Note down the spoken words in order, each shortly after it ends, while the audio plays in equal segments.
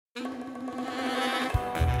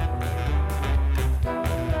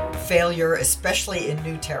failure, especially in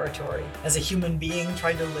new territory. As a human being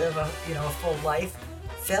trying to live a full life,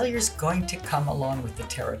 failure's going to come along with the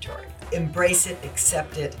territory. Embrace it,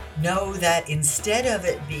 accept it. Know that instead of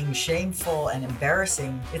it being shameful and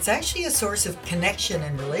embarrassing, it's actually a source of connection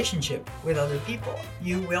and relationship with other people.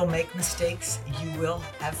 You will make mistakes, you will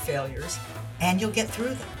have failures, and you'll get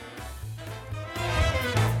through them.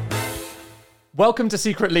 Welcome to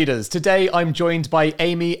Secret Leaders. Today I'm joined by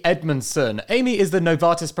Amy Edmondson. Amy is the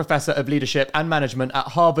Novartis Professor of Leadership and Management at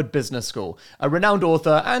Harvard Business School, a renowned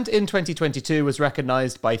author, and in 2022 was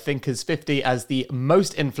recognized by Thinkers 50 as the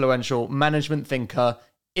most influential management thinker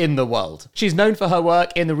in the world. She's known for her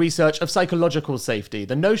work in the research of psychological safety,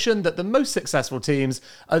 the notion that the most successful teams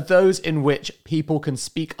are those in which people can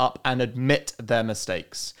speak up and admit their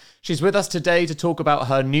mistakes. She's with us today to talk about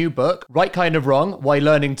her new book, Right Kind of Wrong, Why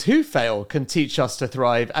Learning to Fail Can Teach Us to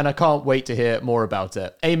Thrive, and I can't wait to hear more about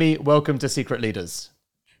it. Amy, welcome to Secret Leaders.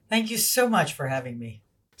 Thank you so much for having me.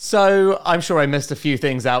 So, I'm sure I missed a few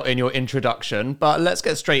things out in your introduction, but let's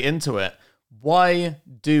get straight into it. Why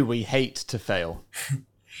do we hate to fail?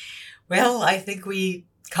 Well, I think we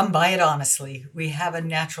come by it honestly. We have a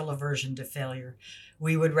natural aversion to failure.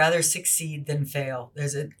 We would rather succeed than fail.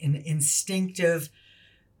 There's an instinctive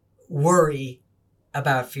worry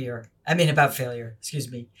about failure,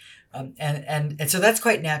 excuse me. And so that's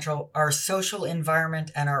quite natural. Our social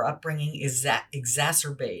environment and our upbringing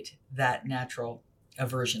exacerbate that natural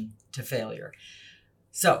aversion to failure.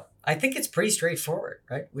 So I think it's pretty straightforward,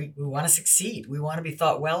 right? We want to succeed. We want to be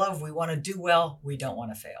thought well of. We want to do well. We don't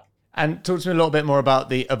want to fail. And talk to me a little bit more about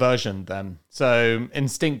the aversion then. So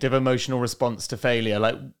instinctive emotional response to failure.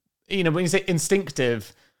 Like, when you say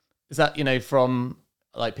instinctive, is that, from,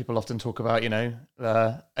 like, people often talk about,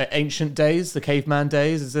 ancient days, the caveman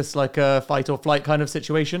days? Is this like a fight or flight kind of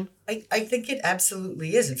situation? I think it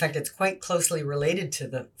absolutely is. In fact, it's quite closely related to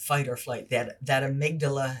the fight or flight, that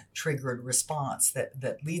amygdala triggered response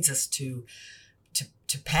that leads us to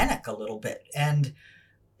panic a little bit. And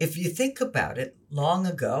if you think about it, long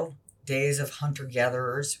ago, days of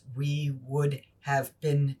hunter-gatherers, we would have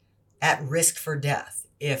been at risk for death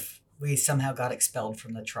if we somehow got expelled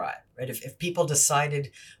from the tribe, right? If people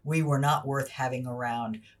decided we were not worth having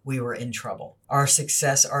around, we were in trouble. Our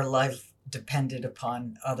success, our life depended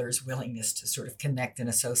upon others' willingness to sort of connect and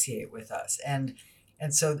associate with us. And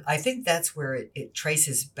so I think that's where it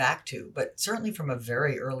traces back to. But certainly from a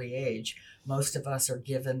very early age, most of us are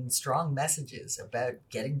given strong messages about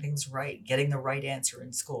getting things right, getting the right answer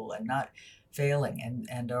in school and not failing.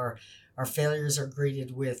 And our failures are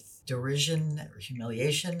greeted with derision or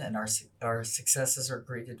humiliation, and our successes are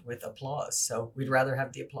greeted with applause. So we'd rather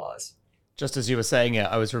have the applause. Just as you were saying it,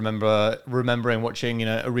 I was remembering watching,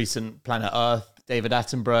 a recent Planet Earth, David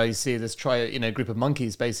Attenborough. You see this group of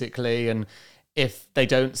monkeys basically, and if they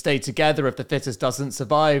don't stay together, if the fittest doesn't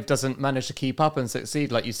survive, doesn't manage to keep up and succeed,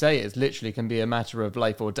 like you say, it literally can be a matter of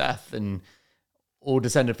life or death, and all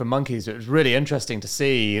descended from monkeys. It was really interesting to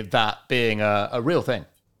see that being a real thing.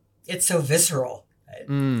 It's so visceral.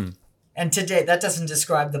 Right? And today, that doesn't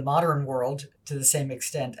describe the modern world to the same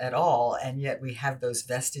extent at all, and yet we have those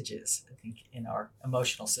vestiges, I think, in our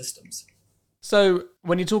emotional systems. So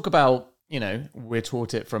when you talk about, we're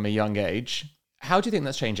taught it from a young age, how do you think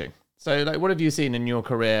that's changing? So, what have you seen in your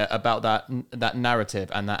career about that narrative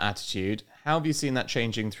and that attitude? How have you seen that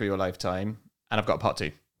changing through your lifetime? And I've got a part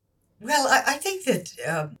two. Well, I think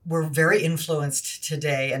that we're very influenced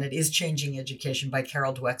today, and it is changing education, by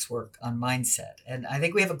Carol Dweck's work on mindset. And I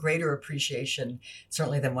think we have a greater appreciation,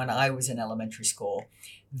 certainly than when I was in elementary school,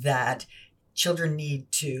 that children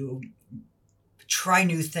need to try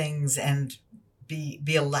new things and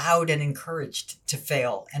be allowed and encouraged to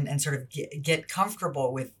fail and sort of get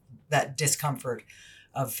comfortable with that discomfort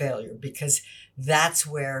of failure, because that's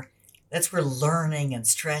where learning and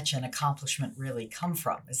stretch and accomplishment really come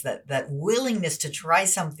from, is that willingness to try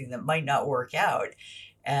something that might not work out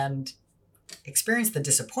and experience the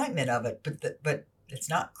disappointment of it, but it's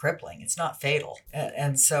not crippling, it's not fatal.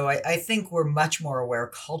 And so I think we're much more aware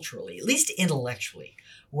culturally, at least intellectually,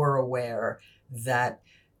 we're aware that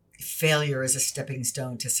failure is a stepping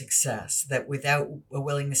stone to success, that without a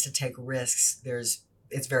willingness to take risks,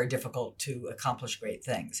 it's very difficult to accomplish great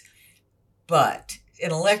things. But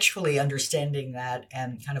intellectually understanding that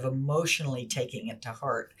and kind of emotionally taking it to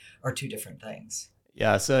heart are two different things.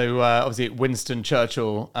 Yeah, so obviously Winston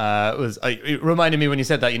Churchill it reminded me when you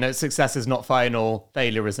said that, success is not final,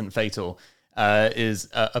 failure isn't fatal, is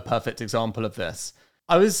a perfect example of this.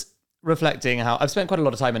 I was reflecting how I've spent quite a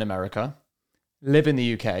lot of time in America, live in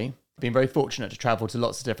the UK, been very fortunate to travel to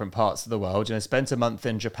lots of different parts of the world, spent a month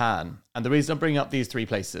in Japan. And the reason I'm bringing up these three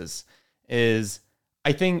places is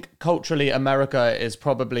I think culturally, America is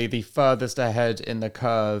probably the furthest ahead in the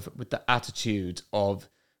curve with the attitude of,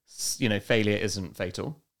 failure isn't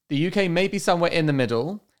fatal. The UK may be somewhere in the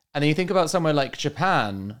middle. And then you think about somewhere like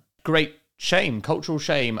Japan, great shame, cultural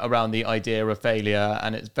shame around the idea of failure.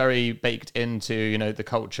 And it's very baked into, the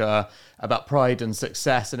culture about pride and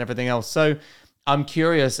success and everything else. So I'm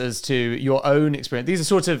curious as to your own experience. These are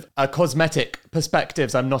sort of cosmetic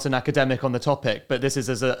perspectives. I'm not an academic on the topic, but this is,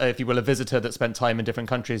 if you will, a visitor that spent time in different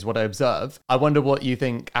countries, what I observe. I wonder what you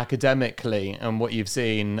think academically and what you've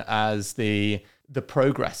seen as the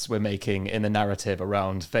progress we're making in the narrative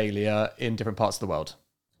around failure in different parts of the world.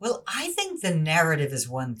 Well, I think the narrative is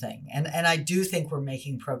one thing, and I do think we're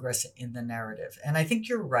making progress in the narrative. And I think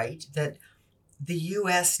you're right that the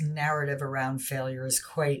US narrative around failure is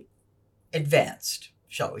quite advanced,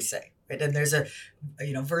 shall we say, right? And there's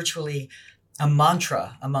virtually a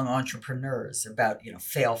mantra among entrepreneurs about,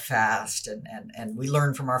 fail fast and we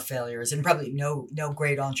learn from our failures. And probably no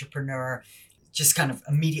great entrepreneur just kind of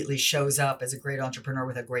immediately shows up as a great entrepreneur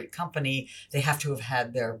with a great company. They have to have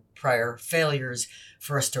had their prior failures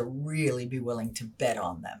for us to really be willing to bet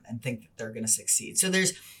on them and think that they're going to succeed. So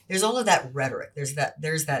there's all of that rhetoric. There's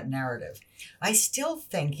that narrative. I still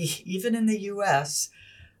think, even in the US,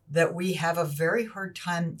 that we have a very hard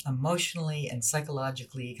time emotionally and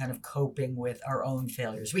psychologically kind of coping with our own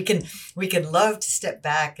failures. We can love to step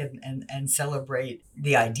back and celebrate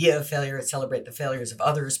the idea of failure, celebrate the failures of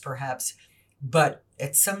others perhaps, but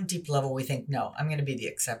at some deep level we think, no, I'm going to be the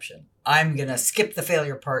exception. I'm going to skip the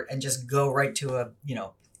failure part and just go right to a,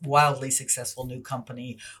 wildly successful new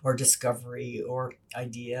company or discovery or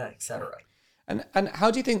idea, etc. And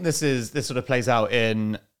how do you think this sort of plays out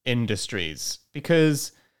in industries?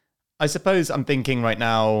 Because I suppose I'm thinking right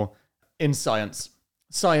now in science.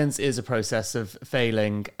 Science is a process of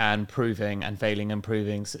failing and proving and failing and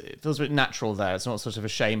proving. So it feels a bit natural there. It's not sort of a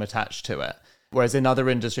shame attached to it. Whereas in other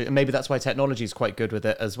industries, and maybe that's why technology is quite good with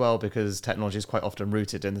it as well, because technology is quite often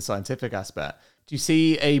rooted in the scientific aspect. Do you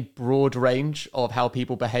see a broad range of how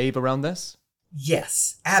people behave around this?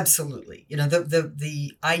 Yes, absolutely.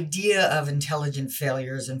 The idea of intelligent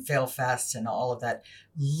failures and fail fast and all of that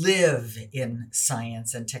live in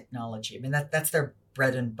science and technology. I mean, that's their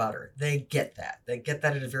bread and butter. They get that. They get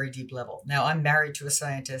that at a very deep level. Now, I'm married to a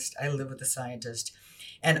scientist. I live with a scientist.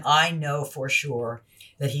 And I know for sure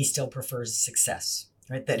that he still prefers success,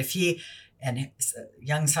 right? That if he and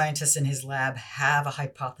young scientists in his lab have a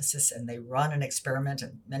hypothesis and they run an experiment,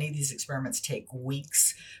 and many of these experiments take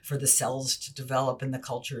weeks for the cells to develop in the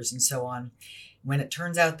cultures and so on. When it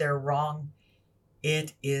turns out they're wrong,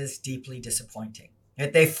 it is deeply disappointing.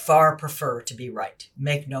 They far prefer to be right.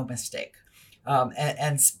 Make no mistake.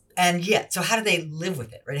 And yet, so how do they live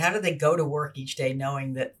with it, right? How do they go to work each day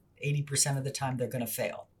knowing that 80% of the time they're going to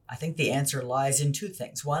fail? I think the answer lies in two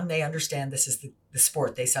things. One, they understand this is the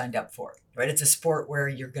sport they signed up for, right? It's a sport where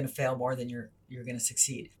you're going to fail more than you're going to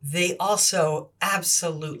succeed. They also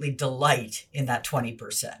absolutely delight in that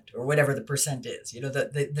 20% or whatever the percent is.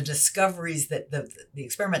 The discoveries that the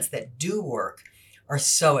experiments that do work are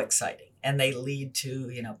so exciting, and they lead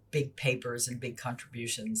to, big papers and big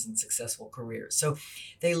contributions and successful careers. So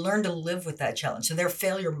they learn to live with that challenge. So their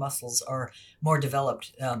failure muscles are more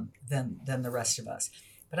developed than the rest of us.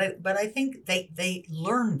 But I think they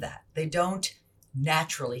learn that. They don't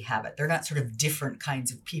naturally have it. They're not sort of different kinds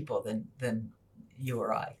of people than you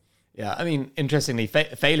or I. Yeah, I mean, interestingly,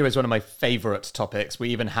 failure is one of my favorite topics. We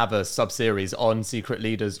even have a sub-series on Secret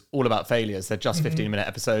Leaders all about failures. They're just 15-minute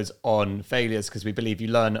episodes on failures because we believe you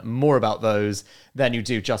learn more about those than you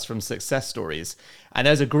do just from success stories. And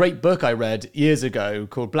there's a great book I read years ago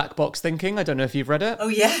called Black Box Thinking. I don't know if you've read it. Oh,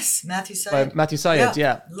 yes. Matthew Syed. Matthew Syed,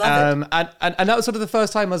 yeah. Love it. And that was sort of the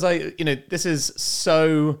first time I was like, this is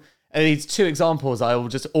so... And these two examples I will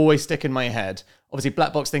just always stick in my head. Obviously,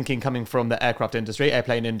 black box thinking coming from the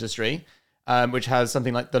airplane industry, which has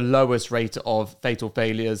something like the lowest rate of fatal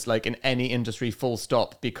failures, like in any industry, full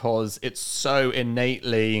stop, because it's so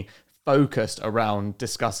innately focused around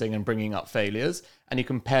discussing and bringing up failures. And you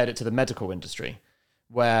compared it to the medical industry,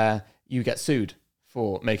 where you get sued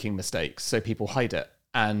for making mistakes, so people hide it.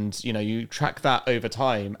 And, you track that over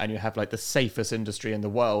time and you have like the safest industry in the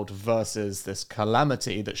world versus this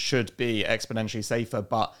calamity that should be exponentially safer,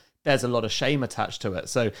 but there's a lot of shame attached to it.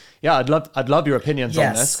 So yeah, I'd love your opinions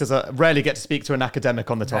on this, because I rarely get to speak to an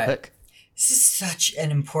academic on the topic. Right. This is such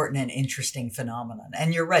an important and interesting phenomenon.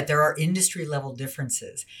 And you're right, there are industry level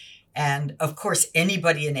differences. And of course,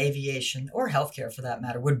 anybody in aviation or healthcare for that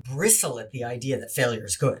matter would bristle at the idea that failure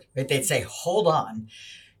is good, right? They'd say, hold on.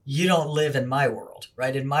 You don't live in my world,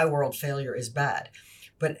 right? In my world, failure is bad.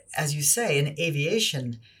 But as you say, in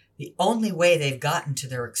aviation, The only way they've gotten to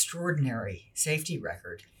their extraordinary safety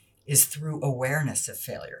record is through awareness of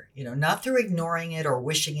failure, not through ignoring it or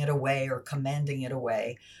wishing it away or commanding it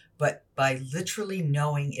away, but by literally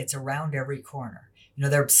knowing it's around every corner.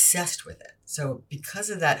 They're obsessed with it. So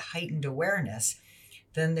because of that heightened awareness,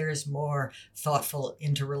 then there's more thoughtful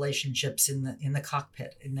interrelationships in the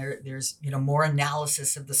cockpit, and there's more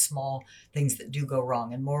analysis of the small things that do go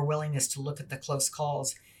wrong, and more willingness to look at the close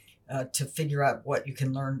calls to figure out what you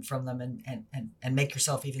can learn from them and make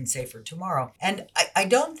yourself even safer tomorrow. And I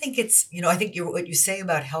don't think it's, I think what you say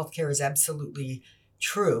about healthcare is absolutely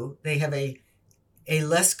true. They have a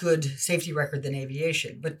less good safety record than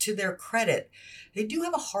aviation, but to their credit, they do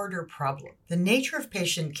have a harder problem. The nature of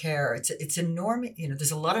patient care, it's enormous, there's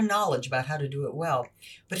a lot of knowledge about how to do it well,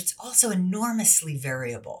 but it's also enormously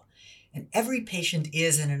variable. And every patient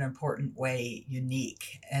is in an important way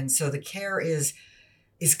unique. And so the care is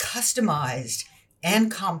customized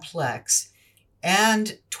and complex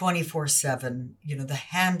and 24/7. The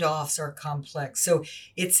handoffs are complex. So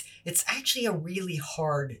it's actually a really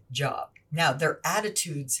hard job. Now, their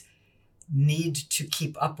attitudes need to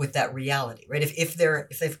keep up with that reality, right?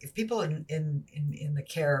 If people in the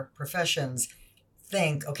care professions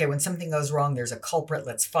think, okay, when something goes wrong, there's a culprit,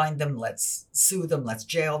 let's find them, let's sue them, let's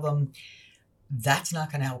jail them, that's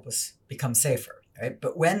not going to help us become safer, right?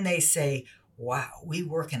 But when they say, wow, we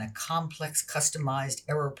work in a complex, customized,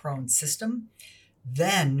 error-prone system,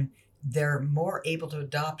 then they're more able to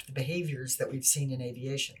adopt the behaviors that we've seen in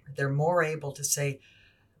aviation. They're more able to say,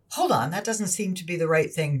 hold on, that doesn't seem to be the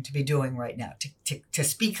right thing to be doing right now, to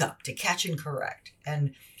speak up, to catch and correct.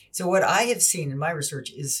 And so what I have seen in my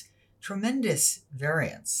research is tremendous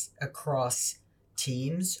variance across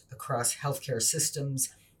teams, across healthcare systems,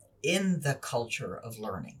 in the culture of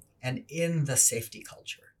learning and in the safety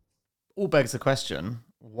culture. All begs the question,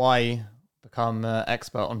 why become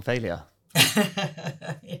expert on failure?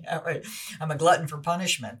 Yeah, right. I'm a glutton for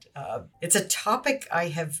punishment. It's a topic I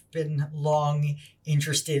have been long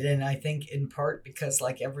interested in, I think, in part because,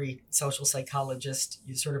 like every social psychologist,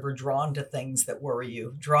 you sort of are drawn to things that worry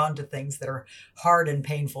you, drawn to things that are hard and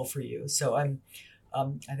painful for you. So I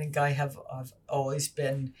think I've always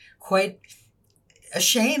been quite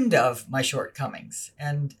ashamed of my shortcomings,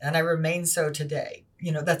 and I remain so today.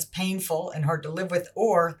 That's painful and hard to live with,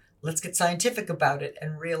 or let's get scientific about it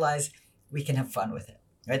and realize we can have fun with it,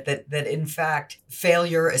 right? That in fact,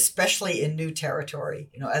 failure, especially in new territory,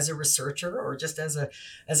 as a researcher or just as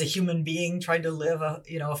a human being trying to live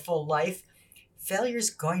a full life, failure is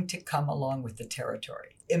going to come along with the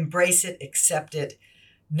territory. Embrace it, accept it,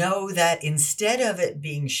 know that instead of it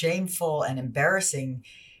being shameful and embarrassing,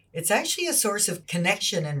 it's actually a source of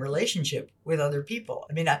connection and relationship with other people.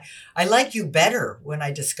 I mean, I like you better when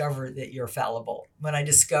I discover that you're fallible, when I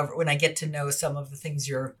get to know some of the things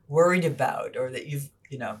you're worried about or that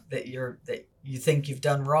that you think you've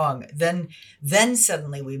done wrong. Then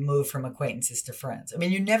suddenly we move from acquaintances to friends. I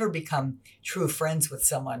mean, you never become true friends with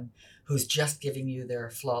someone who's just giving you their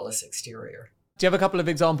flawless exterior. Do you have a couple of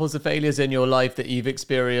examples of failures in your life that you've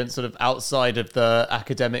experienced sort of outside of the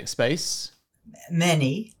academic space?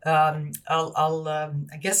 Many. I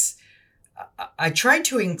guess I tried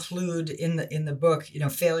to include in the book,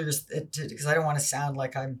 failures because I don't want to sound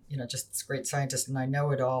like I'm, just this great scientist and I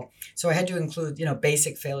know it all. So I had to include,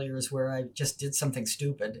 basic failures where I just did something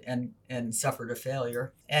stupid and suffered a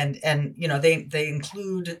failure. And they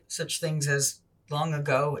include such things as long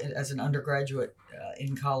ago as an undergraduate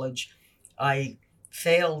in college, I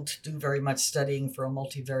failed to do very much studying for a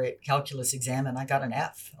multivariate calculus exam, and I got an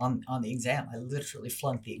F on the exam. I literally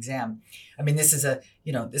flunked the exam. I mean, this is at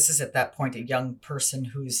that point a young person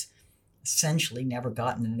who's essentially never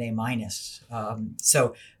gotten an A-.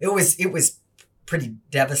 So it was pretty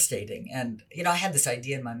devastating. And I had this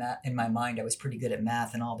idea in my mind. I was pretty good at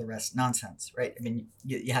math and all the rest nonsense, right? I mean,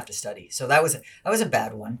 you have to study. So that was a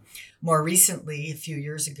bad one. More recently, a few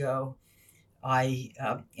years ago, I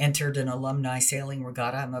entered an alumni sailing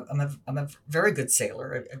regatta. I'm a very good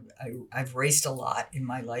sailor. I've raced a lot in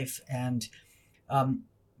my life, and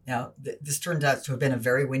now this turned out to have been a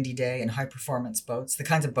very windy day and high performance boats, the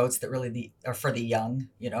kinds of boats that really are for the young,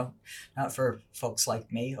 not for folks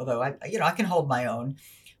like me. Although I can hold my own,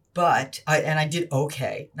 but I did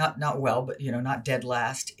okay, not well, but not dead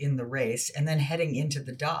last in the race. And then heading into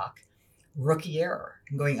the dock, rookie error.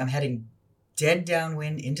 I'm heading dead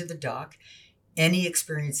downwind into the dock. Any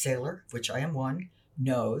experienced sailor, which I am one,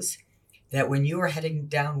 knows that when you are heading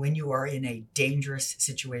down, when you are in a dangerous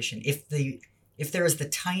situation, if there is the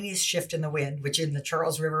tiniest shift in the wind, which in the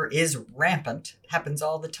Charles River is rampant, happens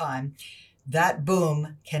all the time, that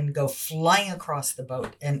boom can go flying across the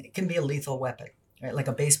boat and it can be a lethal weapon. right? Like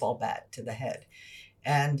a baseball bat to the head.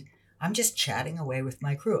 And I'm just chatting away with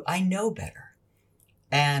my crew. I know better.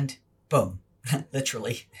 And boom,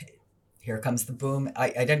 literally, here comes the boom.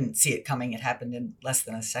 I didn't see it coming. It happened in less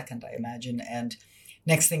than a second, I imagine. And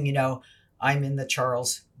next thing you know, I'm in the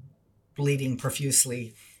Charles, bleeding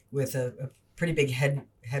profusely with a pretty big head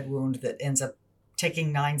wound that ends up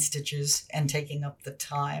taking 9 stitches and taking up the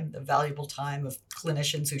valuable time of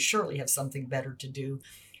clinicians who surely have something better to do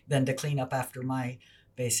than to clean up after my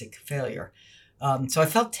basic failure. So I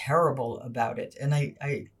felt terrible about it. And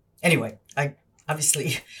anyway,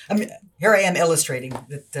 obviously, here I am illustrating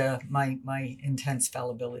that my intense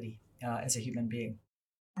fallibility as a human being.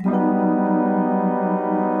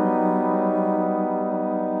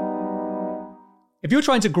 If you're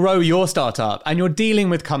trying to grow your startup and you're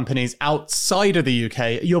dealing with companies outside of the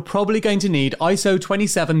UK, you're probably going to need ISO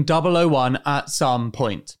 27001 at some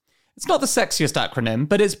point. It's not the sexiest acronym,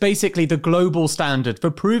 but it's basically the global standard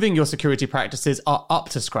for proving your security practices are up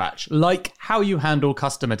to scratch, like how you handle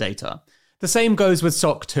customer data. The same goes with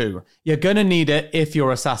SOC 2. You're going to need it if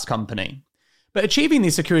you're a SaaS company. But achieving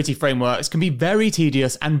these security frameworks can be very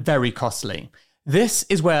tedious and very costly. This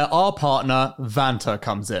is where our partner, Vanta,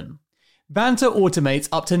 comes in. Vanta automates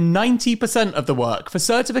up to 90% of the work for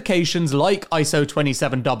certifications like ISO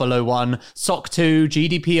 27001, SOC 2,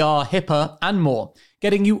 GDPR, HIPAA, and more,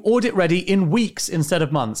 getting you audit ready in weeks instead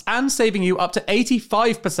of months, and saving you up to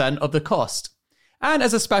 85% of the cost. And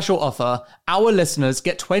as a special offer, our listeners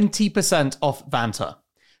get 20% off Vanta.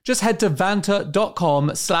 Just head to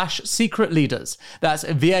vanta.com/secretleaders. That's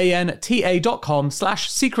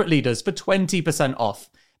VANTA.com/secretleaders for 20% off.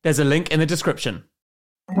 There's a link in the description.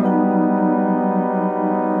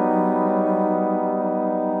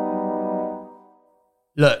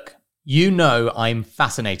 Look, you know I'm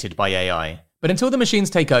fascinated by AI, but until the machines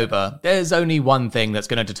take over, there's only one thing that's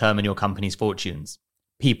going to determine your company's fortunes: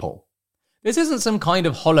 people. This isn't some kind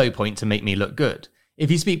of hollow point to make me look good.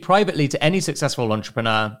 If you speak privately to any successful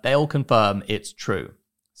entrepreneur, they'll confirm it's true.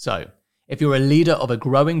 So, if you're a leader of a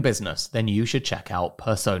growing business, then you should check out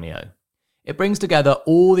Personio. It brings together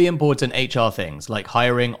all the important HR things like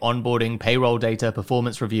hiring, onboarding, payroll data,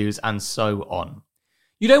 performance reviews, and so on.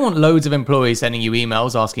 You don't want loads of employees sending you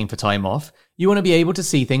emails asking for time off. You want to be able to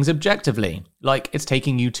see things objectively, like it's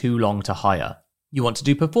taking you too long to hire. You want to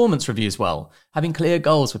do performance reviews well, having clear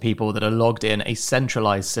goals for people that are logged in a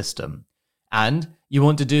centralized system. And you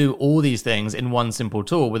want to do all these things in one simple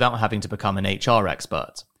tool without having to become an HR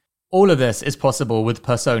expert. All of this is possible with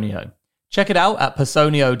Personio. Check it out at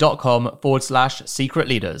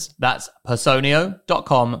personio.com/secretleaders. That's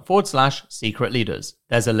personio.com/secretleaders.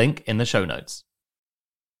 There's a link in the show notes.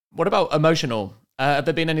 What about emotional? Have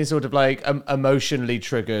there been any sort of like emotionally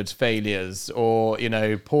triggered failures or,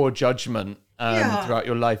 poor judgment throughout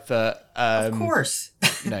your life that... of course.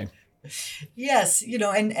 Yes,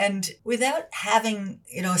 and without having,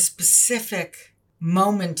 a specific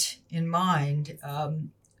moment in mind,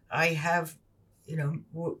 I have,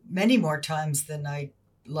 many more times than I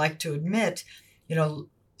like to admit,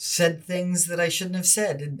 said things that I shouldn't have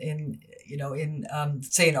said in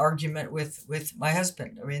say an argument with my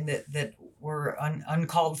husband. I mean, that were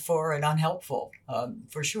uncalled for and unhelpful,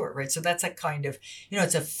 for sure. Right. So that's a kind of,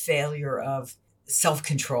 it's a failure of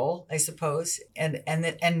self-control, I suppose. And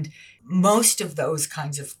most of those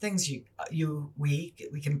kinds of things we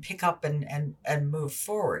can pick up and move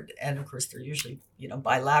forward. And of course, they're usually,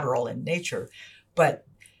 bilateral in nature, but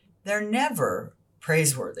they're never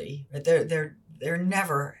praiseworthy. They're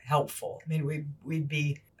never helpful. I mean, we'd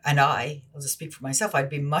be, and I'll just speak for myself, I'd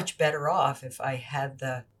be much better off if I had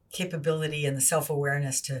the capability and the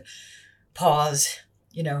self-awareness to pause,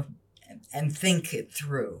 and think it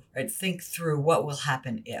through, right? Think through what will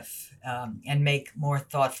happen if, and make more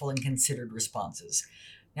thoughtful and considered responses.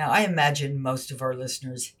 Now, I imagine most of our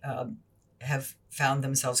listeners have found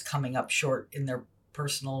themselves coming up short in their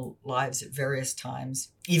personal lives at various times,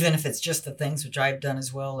 even if it's just the things which I've done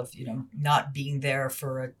as well, of, not being there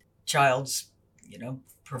for a child's,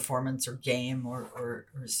 performance or game or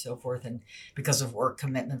so forth, and because of work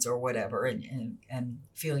commitments or whatever, and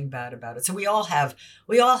feeling bad about it. So we all have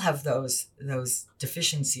those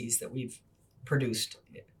deficiencies that we've produced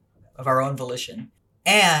of our own volition.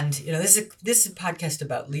 And this is a podcast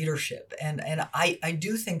about leadership, and I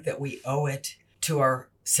do think that we owe it to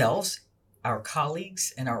ourselves, our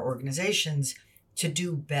colleagues, and our organizations to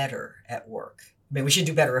do better at work. I mean, we should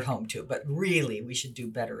do better at home too, but really we should do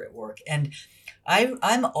better at work. And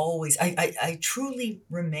I'm always, I truly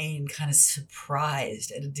remain kind of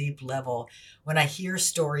surprised at a deep level when I hear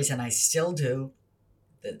stories, and I still do,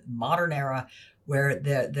 the modern era, where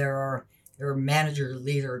there are There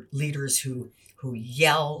are leaders who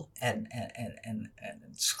yell and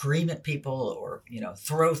scream at people, or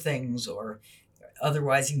throw things, or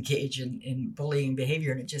otherwise engage in bullying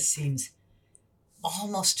behavior. And it just seems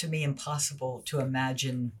almost to me impossible to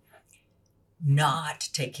imagine not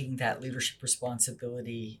taking that leadership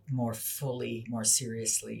responsibility more fully, more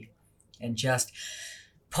seriously, and just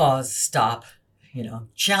pause, stop,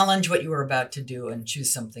 challenge what you were about to do and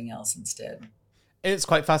choose something else instead. It's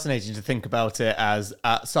quite fascinating to think about it as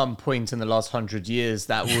at some point in the last 100 years,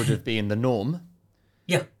 that would have been the norm.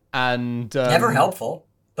 Yeah. And never helpful.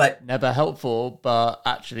 But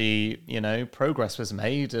actually, progress was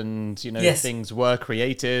made, and, Yes. things were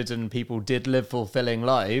created and people did live fulfilling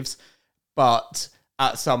lives. But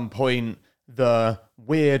at some point, the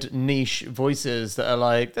weird niche voices that are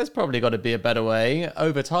like, there's probably got to be a better way,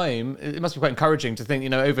 over time, it must be quite encouraging to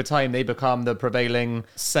think, over time they become the prevailing,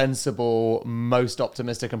 sensible, most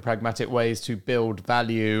optimistic and pragmatic ways to build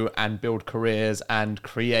value and build careers and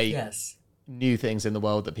create Yes. new things in the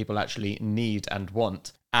world that people actually need and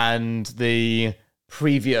want. And the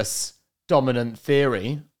previous dominant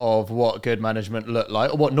theory of what good management looked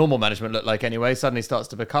like, or what normal management looked like anyway, suddenly starts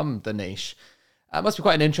to become the niche. It must be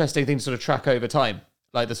quite an interesting thing to sort of track over time,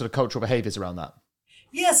 like the sort of cultural behaviors around that.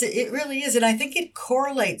 Yes, it really is. And I think it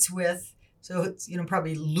correlates with, so it's,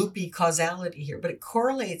 probably loopy causality here, but it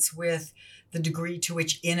correlates with the degree to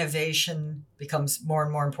which innovation becomes more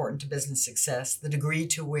and more important to business success, the degree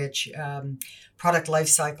to which product life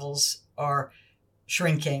cycles are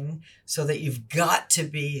shrinking, so that you've got to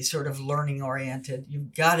be sort of learning oriented.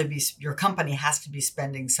 Your company has to be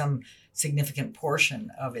spending some significant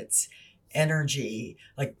portion of its energy,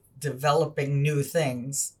 like developing new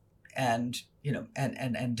things and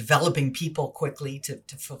developing people quickly to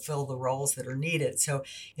fulfill the roles that are needed. So,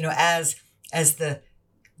 as the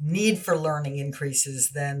need for learning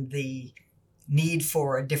increases, then the need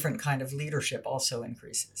for a different kind of leadership also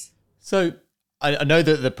increases. So I know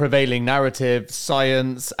that the prevailing narrative,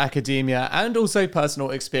 science, academia, and also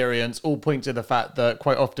personal experience all point to the fact that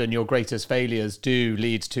quite often your greatest failures do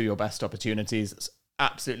lead to your best opportunities. It's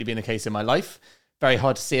absolutely been the case in my life. Very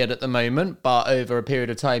hard to see it at the moment, but over a period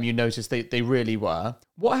of time, you notice they really were.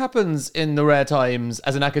 What happens in the rare times,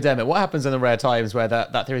 as an academic, what happens in the rare times where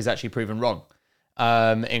that theory is actually proven wrong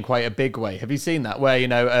in quite a big way? Have you seen that, where,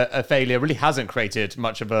 a failure really hasn't created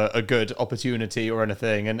much of a good opportunity or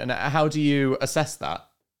anything? And how do you assess that?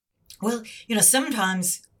 Well,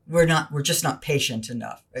 sometimes we're just not patient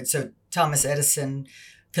enough. Right? So Thomas Edison,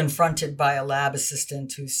 confronted by a lab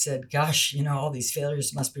assistant who said, gosh, all these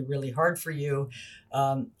failures must be really hard for you.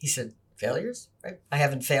 He said, failures? Right? I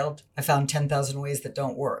haven't failed. I found 10,000 ways that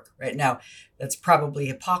don't work. Right now, that's probably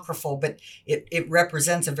apocryphal, but it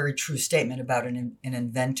represents a very true statement about an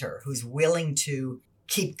inventor who's willing to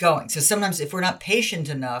keep going. So sometimes if we're not patient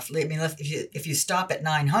enough, if you stop at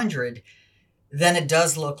 900, then it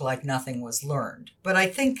does look like nothing was learned. But I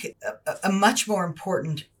think a much more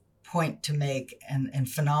important point to make and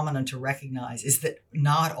phenomenon to recognize is that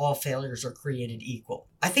not all failures are created equal.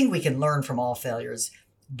 I think we can learn from all failures,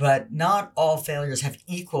 but not all failures have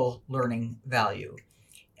equal learning value.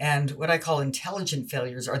 And what I call intelligent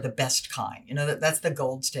failures are the best kind. That's the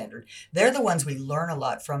gold standard. They're the ones we learn a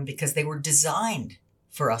lot from because they were designed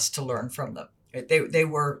for us to learn from them. They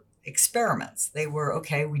were experiments. They were,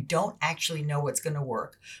 okay, we don't actually know what's going to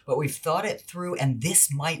work, but we've thought it through and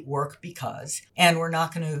this might work because, and we're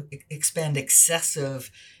not going to expend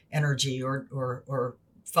excessive energy or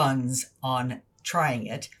funds on trying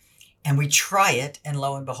it. And we try it and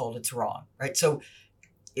lo and behold, it's wrong, right? So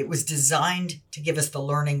it was designed to give us the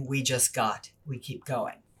learning we just got. We keep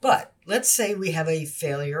going. But let's say we have a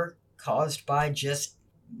failure caused by just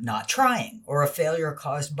not trying, or a failure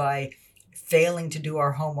caused by failing to do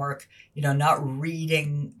our homework, not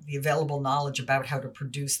reading the available knowledge about how to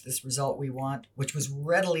produce this result we want, which was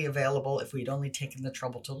readily available if we'd only taken the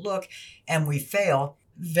trouble to look, and we fail.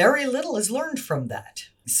 Very little is learned from that.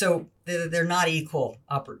 So they're not equal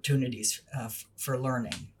opportunities for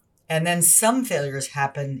learning. And then some failures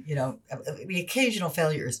happen, the occasional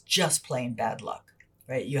failure is just plain bad luck,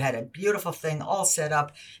 right? You had a beautiful thing all set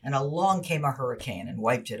up and along came a hurricane and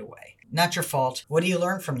wiped it away. Not your fault. What do you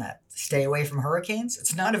learn from that? Stay away from hurricanes?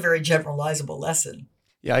 It's not a very generalizable lesson.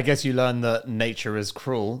 Yeah, I guess you learn that nature is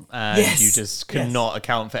cruel and you just cannot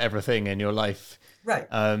account for everything in your life. Right.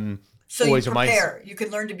 So you prepare. You can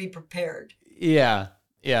learn to be prepared. Yeah,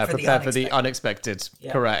 prepare for the unexpected.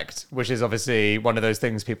 Yeah. Correct. Which is obviously one of those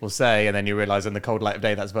things people say, and then you realize in the cold light of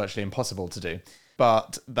day that's virtually impossible to do.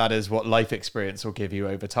 But that is what life experience will give you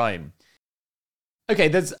over time. Okay,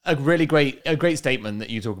 there's a great statement that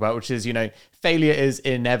you talk about, which is, failure is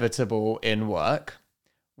inevitable in work,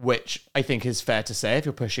 which I think is fair to say. If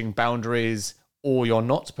you're pushing boundaries or you're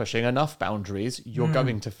not pushing enough boundaries, you're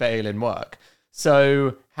going to fail in work.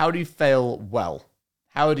 So how do you fail well?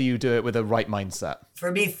 How do you do it with a right mindset?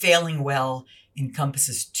 For me, failing well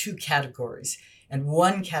encompasses two categories. And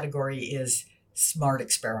one category is smart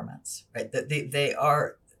experiments, right? They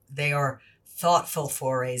are thoughtful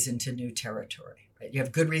forays into new territory. Right? You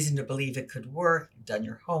have good reason to believe it could work. You've done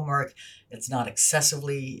your homework. It's not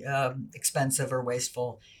excessively expensive or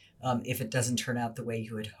wasteful if it doesn't turn out the way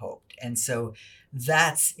you had hoped. And so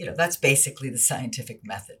that's basically the scientific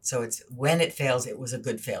method. So it's when it fails, it was a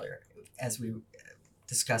good failure, as we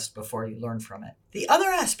discussed before. You learn from it. The other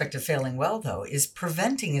aspect of failing well, though, is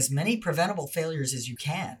preventing as many preventable failures as you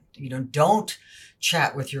can. Don't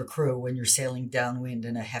chat with your crew when you're sailing downwind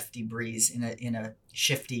in a hefty breeze in a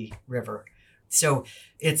shifty river. So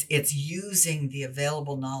it's using the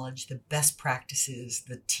available knowledge, the best practices,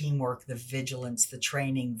 the teamwork, the vigilance, the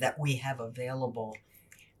training that we have available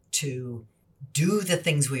to do the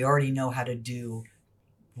things we already know how to do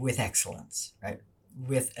with excellence, right?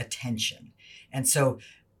 With attention. And so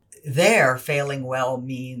failing well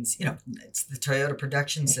means, it's the Toyota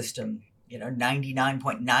production system,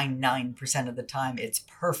 99.99% of the time it's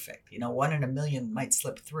perfect. 1 in a million might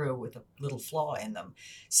slip through with a little flaw in them.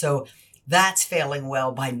 So that's failing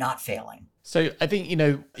well by not failing. So I think,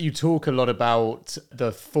 you talk a lot about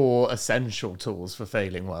the 4 essential tools for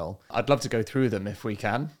failing well. I'd love to go through them if we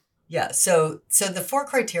can. Yeah. So the 4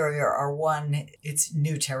 criteria are: 1, it's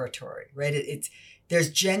new territory, right?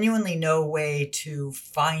 There's genuinely no way to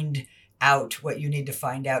find out what you need to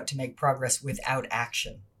find out to make progress without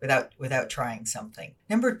action, without trying something.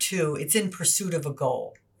 Number 2, it's in pursuit of a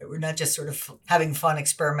goal. We're not just sort of having fun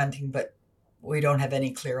experimenting, but we don't have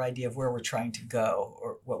any clear idea of where we're trying to go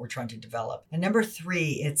or what we're trying to develop. And number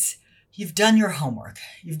 3, it's you've done your homework.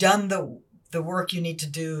 You've done the work you need to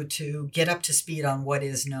do to get up to speed on what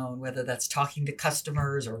is known, whether that's talking to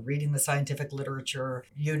customers or reading the scientific literature,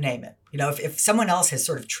 you name it. If someone else has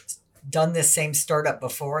sort of done this same startup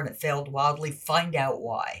before and it failed wildly, find out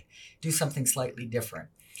why. Do something slightly different.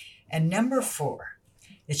 And number 4,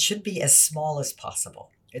 it should be as small as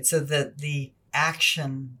possible. It's so that the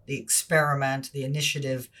action, the experiment, the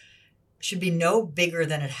initiative should be no bigger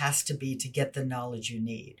than it has to be to get the knowledge you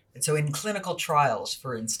need. And so in clinical trials,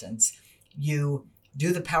 for instance, you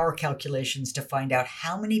do the power calculations to find out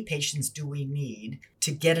how many patients do we need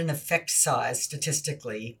to get an effect size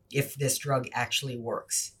statistically if this drug actually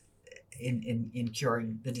works in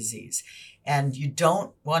curing the disease. And you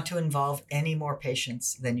don't want to involve any more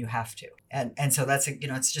patients than you have to. And so that's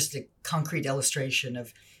it's just a concrete illustration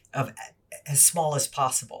of as small as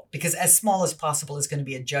possible, because as small as possible is going to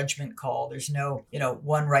be a judgment call. There's no,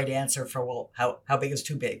 one right answer for, how big is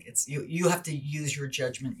too big? It's you have to use your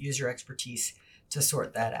judgment, use your expertise to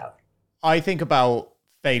sort that out. I think about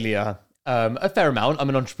failure a fair amount. I'm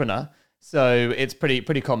an entrepreneur, so it's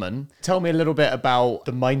pretty common. Tell me a little bit about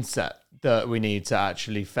the mindset that we need to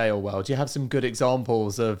actually fail well. Do you have some good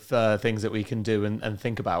examples of things that we can do and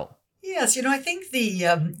think about? Yes, I think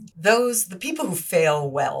the people who fail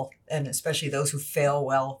well, and especially those who fail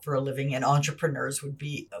well for a living, and entrepreneurs would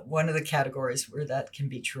be one of the categories where that can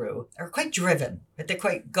be true, are quite driven, but they're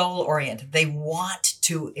quite goal-oriented. They want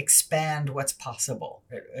to expand what's possible,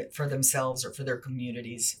 right, for themselves or for their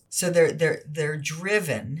communities. So they're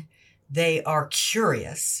driven. They are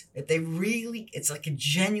curious. It's like a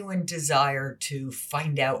genuine desire to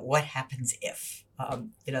find out what happens if.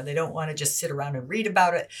 They don't want to just sit around and read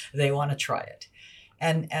about it. They want to try it.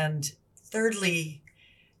 And thirdly,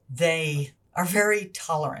 they are very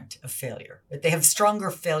tolerant of failure. Right? They have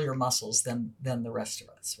stronger failure muscles than the rest of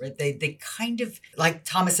us. Right? They kind of, like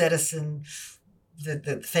Thomas Edison,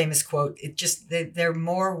 the famous quote, they're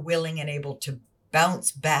more willing and able to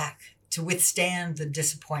bounce back, to withstand the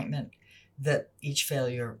disappointment that each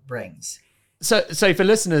failure brings. So for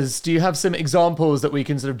listeners, do you have some examples that we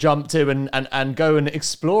can sort of jump to and go and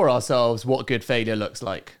explore ourselves what good failure looks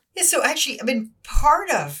like? Yeah, so actually,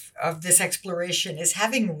 part of this exploration is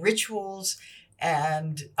having rituals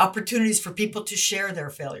and opportunities for people to share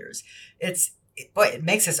their failures. It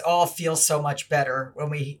makes us all feel so much better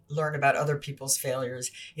when we learn about other people's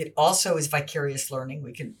failures. It also is vicarious learning.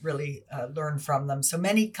 We can really learn from them. So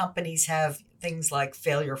many companies have things like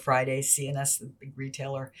Failure Fridays. CNS, the big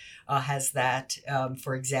retailer, has that,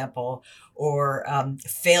 for example, or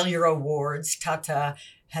failure awards. Tata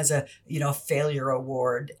has a failure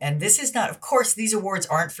award. And this is not, of course, these awards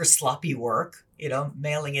aren't for sloppy work.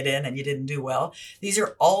 mailing it in and you didn't do well. These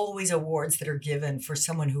are always awards that are given for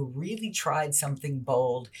someone who really tried something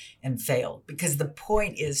bold and failed, because the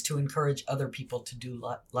point is to encourage other people to do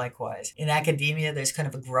likewise. In academia, there's kind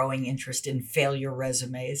of a growing interest in failure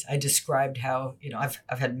resumes. I described how,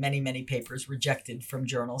 I've had many, many papers rejected from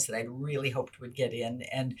journals that I'd really hoped would get in.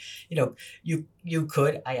 And, you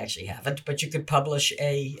could, I actually haven't, but you could publish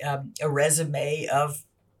a resume of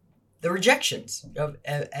the rejections.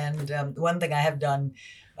 One thing I have done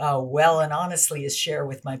well and honestly is share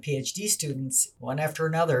with my PhD students, one after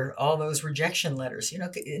another, all those rejection letters,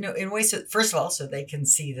 in ways that, first of all, so they can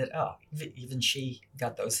see that, even she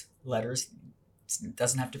got those letters. It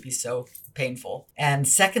doesn't have to be so painful. And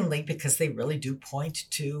secondly, because they really do point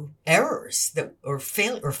to errors or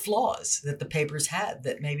flaws that the papers had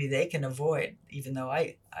that maybe they can avoid, even though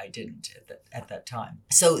I didn't at that time.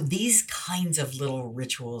 So these kinds of little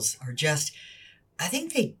rituals are just, I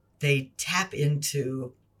think they tap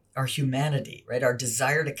into our humanity, right? Our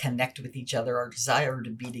desire to connect with each other, our desire to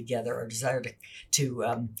be together, our desire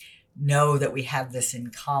to know that we have this in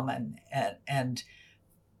common, and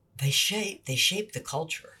they shape the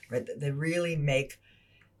culture, right? They really make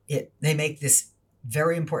it. They make this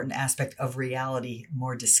very important aspect of reality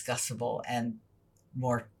more discussable and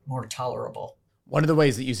more tolerable. One of the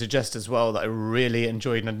ways that you suggest as well that I really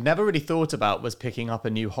enjoyed and I'd never really thought about was picking up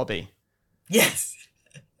a new hobby. Yes.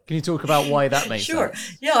 Can you talk about why that makes Sure.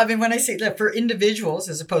 sense? Yeah, I mean, when I say that for individuals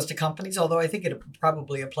as opposed to companies, although I think it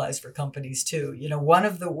probably applies for companies too, one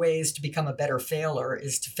of the ways to become a better failer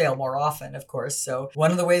is to fail more often, of course. So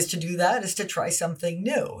one of the ways to do that is to try something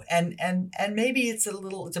new. And maybe it's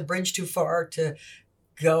a bridge too far to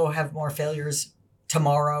go have more failures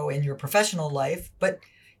tomorrow in your professional life, but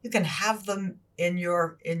you can have them in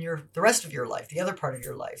the rest of your life, the other part of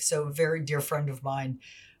your life. So a very dear friend of mine,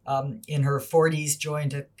 in her 40s,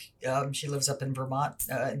 joined she lives up in Vermont,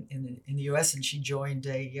 in the U.S., and she joined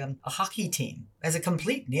a hockey team as a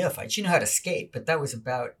complete neophyte. She knew how to skate, but that was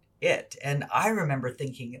about it. And I remember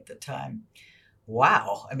thinking at the time,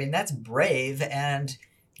 wow, I mean, that's brave, and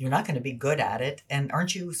you're not going to be good at it. And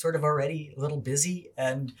aren't you sort of already a little busy?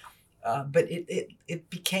 And but it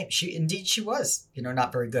became, she was,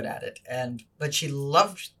 not very good at it. But she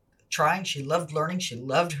loved trying, she loved learning, she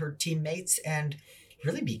loved her teammates, and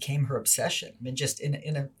really became her obsession. I mean, just in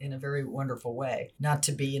a very wonderful way. Not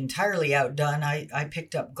to be entirely outdone, I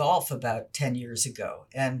picked up golf about 10 years ago,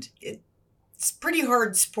 and it's pretty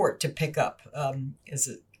hard sport to pick up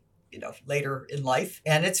later in life,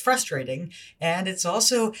 and it's frustrating, and it's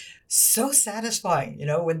also so satisfying.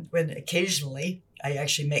 When occasionally I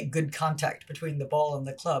actually make good contact between the ball and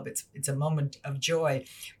the club, it's a moment of joy.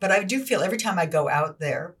 But I do feel every time I go out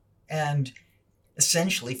there and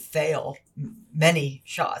essentially fail, many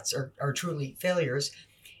shots are truly failures,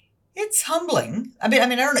 it's humbling. I mean,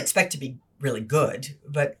 I don't expect to be really good,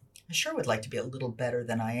 but I sure would like to be a little better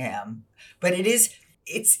than I am. But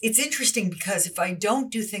it's interesting, because if I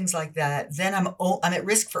don't do things like that, then I'm at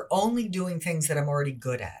risk for only doing things that I'm already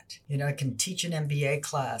good at. I can teach an MBA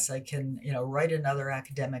class. I can, write another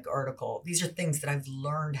academic article. These are things that I've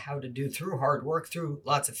learned how to do through hard work, through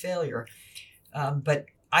lots of failure. But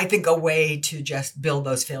I think a way to just build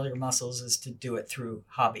those failure muscles is to do it through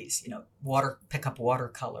hobbies. Pick up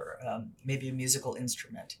watercolor, maybe a musical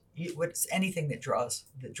instrument. What's anything that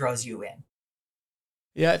draws you in?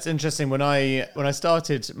 Yeah, it's interesting. When I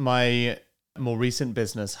started my more recent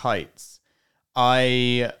business, Heights,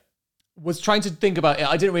 I was trying to think about it.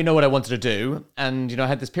 I didn't really know what I wanted to do, and I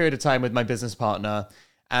had this period of time with my business partner,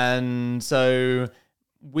 and so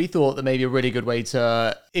we thought that maybe a really good way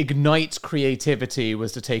to ignite creativity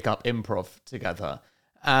was to take up improv together.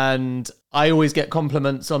 And I always get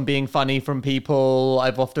compliments on being funny from people.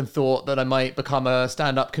 I've often thought that I might become a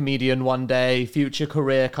stand-up comedian one day, future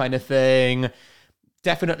career kind of thing.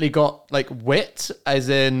 Definitely got wit, as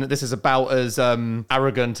in this is about as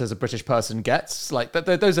arrogant as a British person gets.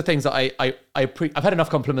 Those are things that I've had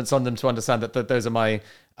enough compliments on them to understand that those are my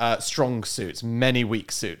strong suits, many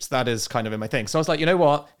weak suits. That is kind of in my thing. So I was like, you know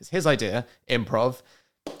what? It's his idea, improv.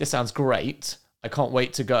 This sounds great. I can't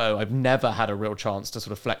wait to go. I've never had a real chance to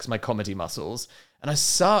sort of flex my comedy muscles. And I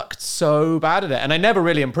sucked so bad at it. And I never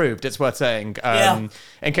really improved, it's worth saying.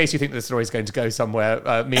 In case you think the story is going to go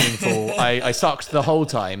somewhere meaningful, I sucked the whole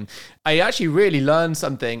time. I actually really learned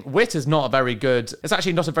something. Wit is it's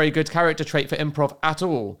actually not a very good character trait for improv at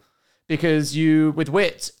all. Because with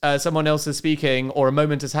wit, someone else is speaking or a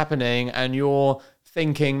moment is happening and you're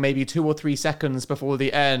thinking maybe 2 or 3 seconds before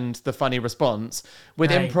the end, the funny response.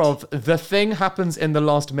 With improv, the thing happens in the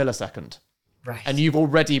last millisecond. Right. And you've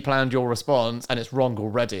already planned your response and it's wrong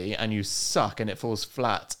already and you suck and it falls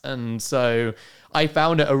flat. And so I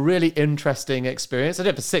found it a really interesting experience. I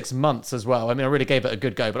did it for 6 months as well. I mean, I really gave it a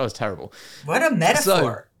good go, but I was terrible. What a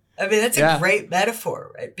metaphor. I mean, that's a great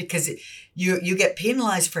metaphor, right? Because you get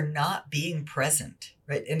penalized for not being present,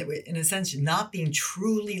 right? In a sense, not being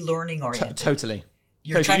truly learning oriented. Totally.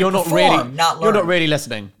 You're trying to perform, not learn. You're not really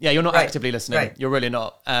listening. Yeah, you're not actively listening. Right. You're really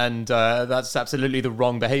not. And that's absolutely the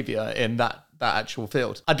wrong behavior in that actual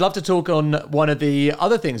field. I'd love to talk on one of the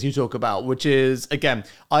other things you talk about, which is, again,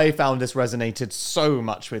 I found this resonated so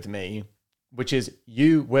much with me, which is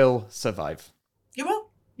you will survive. You will.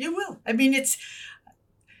 You will. I mean,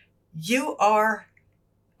 you are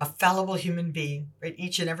a fallible human being, right?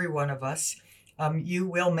 Each and every one of us. You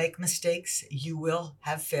will make mistakes. You will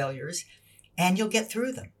have failures. And you'll get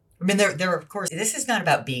through them. I mean, there, of course, this is not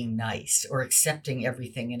about being nice or accepting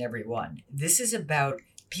everything and everyone. This is about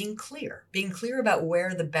being clear about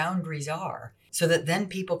where the boundaries are so that then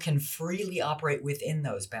people can freely operate within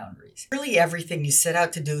those boundaries. Really everything you set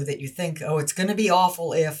out to do that you think, oh, it's going to be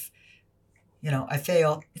awful if, I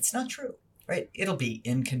fail. It's not true, right? It'll be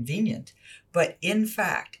inconvenient. But in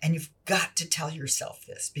fact, and you've got to tell yourself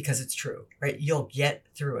this because it's true, right? You'll get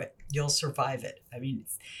through it. You'll survive it. I mean,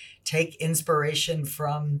 take inspiration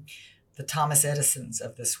from the Thomas Edisons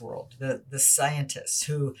of this world, the scientists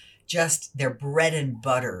who just their bread and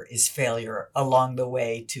butter is failure along the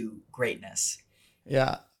way to greatness.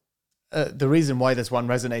 Yeah. The reason why this one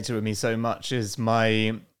resonated with me so much is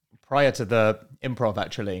prior to the improv,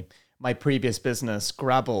 actually, my previous business,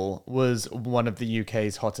 Grabble, was one of the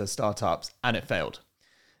UK's hottest startups and it failed.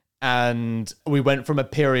 And we went from a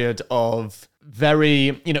period of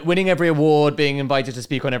very, winning every award, being invited to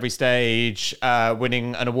speak on every stage,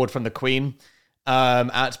 winning an award from the Queen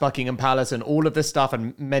at Buckingham Palace and all of this stuff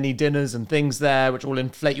and many dinners and things there, which all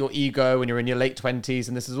inflate your ego when you're in your late 20s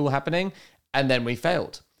and this is all happening. And then we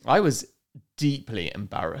failed. I was deeply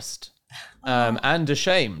embarrassed and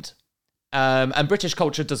ashamed. And British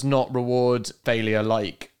culture does not reward failure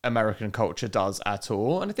like American culture does at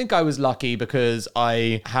all. And I think I was lucky because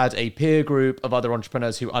I had a peer group of other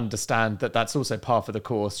entrepreneurs who understand that that's also par for the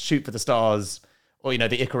course. Shoot for the stars, or,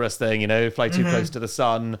 the Icarus thing, fly too close to the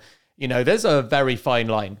sun. There's a very fine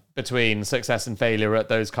line between success and failure at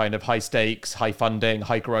those kind of high stakes, high funding,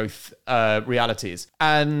 high growth realities.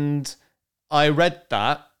 And I read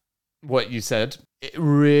that, what you said, it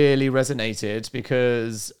really resonated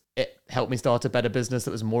because it helped me start a better business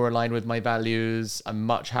that was more aligned with my values. I'm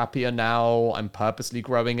much happier now. I'm purposely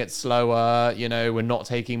growing it slower. We're not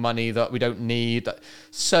taking money that we don't need.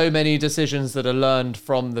 So many decisions that are learned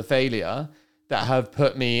from the failure that have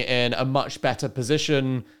put me in a much better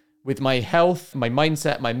position with my health, my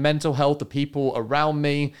mindset, my mental health, the people around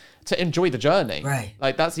me, to enjoy the journey. Right.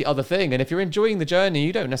 Like, that's the other thing. And if you're enjoying the journey,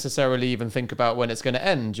 you don't necessarily even think about when it's going to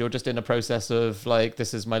end. You're just in a process of like,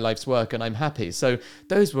 this is my life's work and I'm happy. So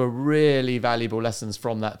those were really valuable lessons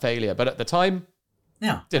from that failure. But at the time,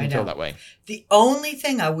 didn't feel that way. The only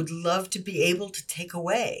thing I would love to be able to take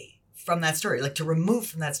away from that story, like to remove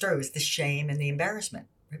from that story, was the shame and the embarrassment,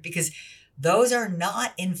 right? Because those are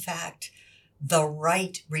not, in fact, the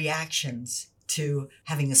right reactions to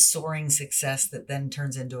having a soaring success that then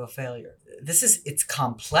turns into a failure. It's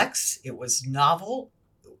complex. It was novel.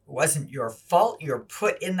 It wasn't your fault. You're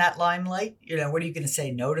put in that limelight. What are you going to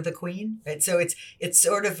say? No to the Queen? Right. So it's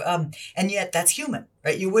sort of, and yet that's human,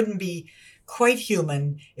 right? You wouldn't be quite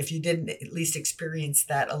human if you didn't at least experience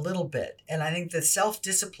that a little bit. And I think the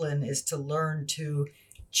self-discipline is to learn to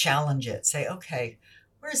challenge it. Say, okay,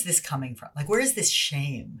 where is this coming from? Like, where is this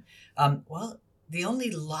shame? The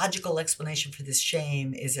only logical explanation for this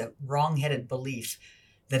shame is a wrong-headed belief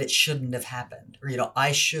that it shouldn't have happened, or,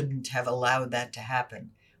 I shouldn't have allowed that to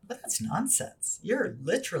happen. But that's nonsense. You're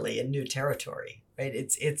literally in new territory, right?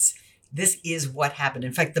 This is what happened.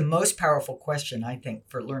 In fact, the most powerful question, I think,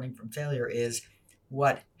 for learning from failure is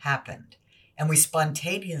what happened? And we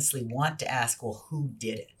spontaneously want to ask, well, who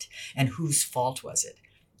did it? And whose fault was it?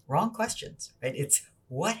 Wrong questions, right? It's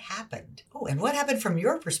what happened? Oh, and what happened from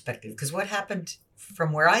your perspective? Because what happened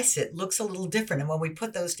from where I sit looks a little different. And when we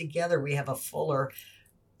put those together, we have a fuller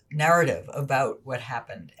narrative about what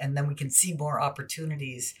happened. And then we can see more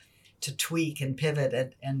opportunities to tweak and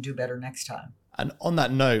pivot and do better next time. And on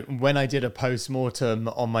that note, when I did a post-mortem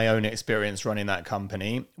on my own experience running that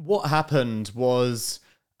company, what happened was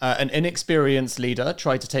an inexperienced leader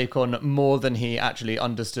tried to take on more than he actually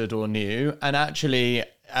understood or knew. And actually,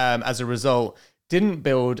 as a result, didn't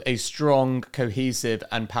build a strong, cohesive,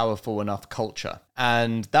 and powerful enough culture.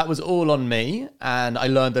 And that was all on me. And I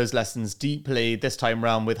learned those lessons deeply this time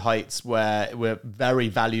around with Heights, where we're very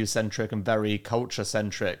value-centric and very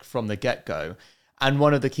culture-centric from the get-go. And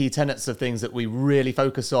one of the key tenets of things that we really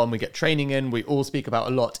focus on, we get training in, we all speak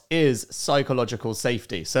about a lot, is psychological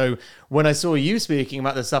safety. So when I saw you speaking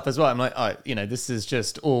about this stuff as well, I'm like, oh, this is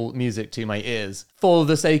just all music to my ears. For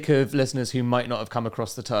the sake of listeners who might not have come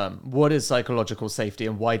across the term, what is psychological safety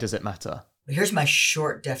and why does it matter? Here's my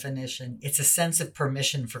short definition. It's a sense of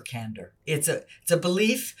permission for candor. It's a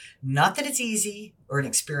belief, not that it's easy, or an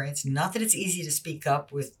experience, not that it's easy to speak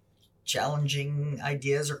up with challenging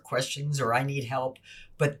ideas or questions or I need help,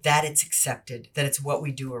 but that it's accepted, that it's what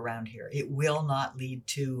we do around here. It will not lead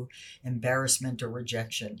to embarrassment or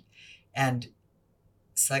rejection. And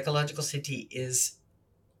psychological safety is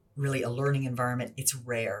really a learning environment. It's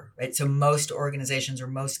rare, right? So most organizations or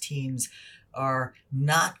most teams are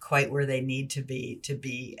not quite where they need to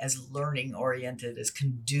be as learning oriented, as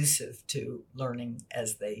conducive to learning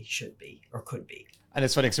as they should be or could be. And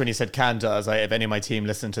it's funny because when you said candor, if any of my team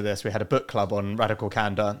listened to this, we had a book club on radical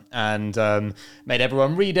candor and made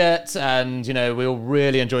everyone read it. And, we all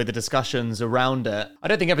really enjoyed the discussions around it. I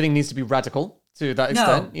don't think everything needs to be radical to that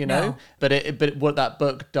extent, No. But what that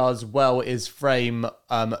book does well is frame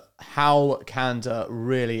how candor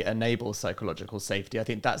really enables psychological safety. I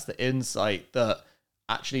think that's the insight that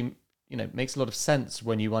actually, makes a lot of sense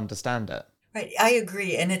when you understand it. Right, I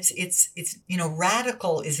agree, and it's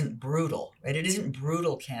radical isn't brutal, right? It isn't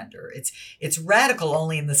brutal candor. It's radical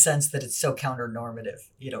only in the sense that it's so counter-normative.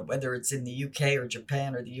 Whether it's in the UK or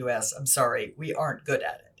Japan or the US, I'm sorry, we aren't good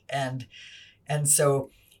at it, and so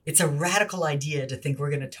it's a radical idea to think we're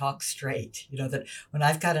going to talk straight. That when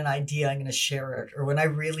I've got an idea, I'm going to share it, or when I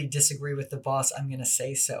really disagree with the boss, I'm going to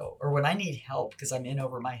say so, or when I need help because I'm in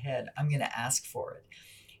over my head, I'm going to ask for it,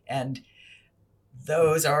 and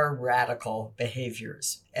those are radical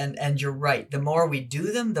behaviors. And you're right. The more we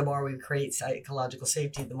do them, the more we create psychological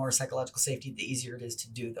safety. The more psychological safety, the easier it is to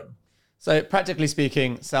do them. So practically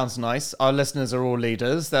speaking, sounds nice. Our listeners are all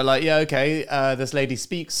leaders. They're like, yeah, okay, this lady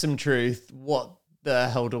speaks some truth. What the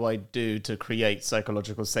hell do I do to create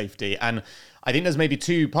psychological safety? And I think there's maybe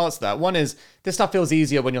two parts to that. One is this stuff feels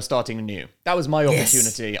easier when you're starting new. That was my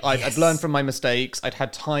opportunity. Yes. I'd learned from my mistakes. I'd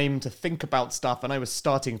had time to think about stuff and I was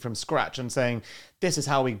starting from scratch and saying, this is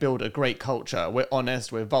how we build a great culture. We're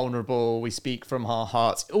honest, we're vulnerable, we speak from our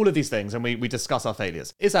hearts, all of these things, and we discuss our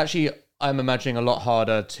failures. It's actually, I'm imagining, a lot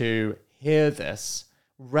harder to hear this,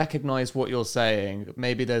 recognize what you're saying.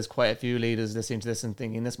 Maybe there's quite a few leaders listening to this and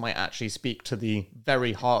thinking this might actually speak to the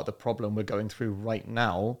very heart of the problem we're going through right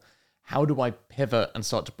now. How do I pivot and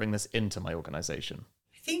start to bring this into my organization?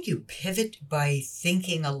 I think you pivot by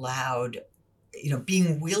thinking aloud,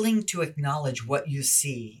 being willing to acknowledge what you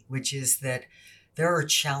see, which is that there are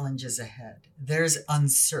challenges ahead. There's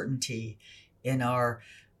uncertainty in our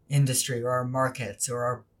industry or our markets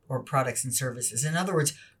or our products and services. In other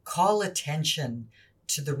words, call attention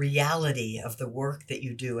to the reality of the work that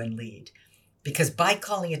you do and lead. Because by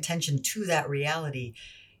calling attention to that reality,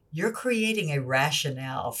 you're creating a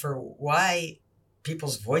rationale for why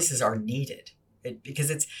people's voices are needed.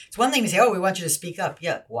 Because it's one thing to say, oh, we want you to speak up.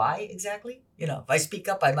 Yeah, why exactly? If I speak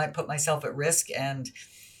up, I might put myself at risk. And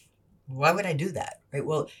why would I do that? Right?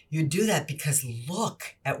 Well, you do that because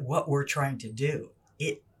look at what we're trying to do.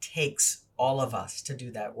 It takes all of us to do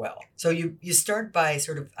that well. So you start by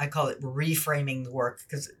I call it reframing the work,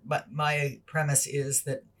 because my premise is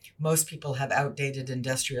that most people have outdated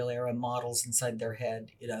industrial era models inside their head,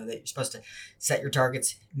 that you're supposed to set your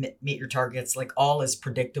targets, meet your targets, like all is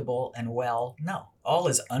predictable and well. No, all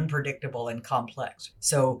is unpredictable and complex.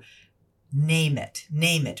 So name it,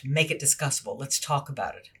 make it discussable. Let's talk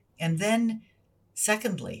about it. And then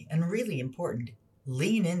secondly, and really important,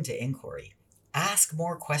 lean into inquiry. Ask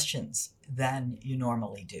more questions than you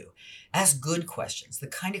normally do. Ask good questions, the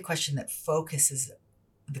kind of question that focuses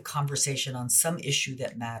the conversation on some issue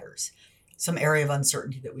that matters, some area of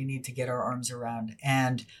uncertainty that we need to get our arms around.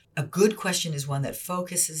 And a good question is one that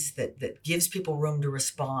focuses, that gives people room to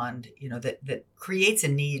respond, that creates a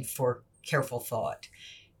need for careful thought.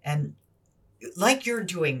 And like you're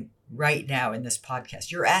doing right now in this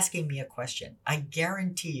podcast, you're asking me a question. I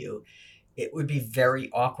guarantee you, it would be very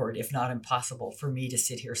awkward, if not impossible, for me to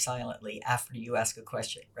sit here silently after you ask a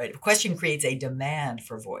question, right? A question creates a demand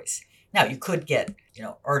for voice. Now, you could get,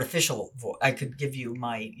 artificial voice. I could give you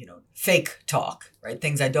my, fake talk, right?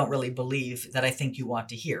 Things I don't really believe that I think you want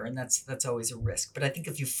to hear. And that's always a risk. But I think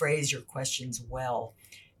if you phrase your questions well,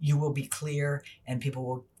 you will be clear and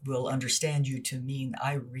people will understand you to mean,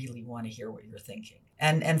 I really want to hear what you're thinking.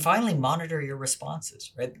 And finally, monitor your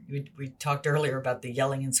responses, right? We talked earlier about the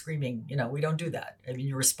yelling and screaming. We don't do that. I mean,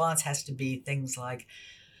 your response has to be things like,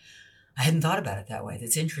 I hadn't thought about it that way.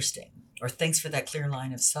 That's interesting. Or thanks for that clear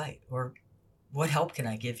line of sight. Or what help can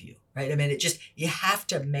I give you, right? I mean, you have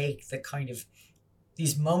to make the kind of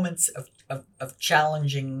these moments of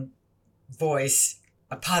challenging voice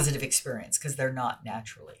a positive experience, because they're not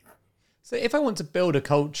naturally. So if I want to build a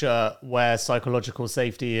culture where psychological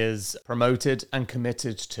safety is promoted and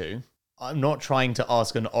committed to, I'm not trying to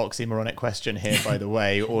ask an oxymoronic question here, by the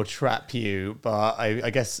way, or trap you, but I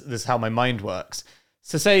guess this is how my mind works.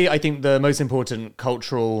 So say I think the most important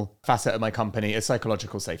cultural facet of my company is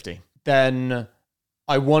psychological safety. Then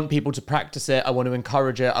I want people to practice it. I want to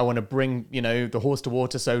encourage it. I want to bring, the horse to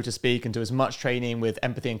water, so to speak, and do as much training with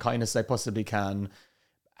empathy and kindness as I possibly can.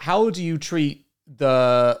 How do you treat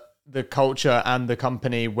the culture and the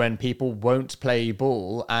company when people won't play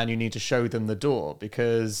ball and you need to show them the door?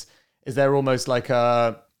 Because is there almost like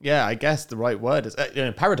I guess the right word is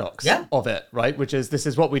paradox of it, right? Which is, this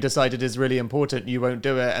is what we decided is really important. You won't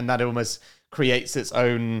do it. And that almost creates its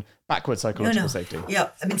own backward psychological safety. Yeah.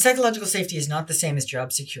 I mean, psychological safety is not the same as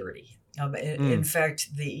job security. In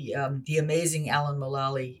fact, the amazing Alan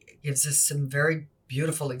Mulally gives us some very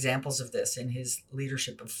beautiful examples of this in his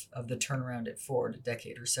leadership of the turnaround at Ford a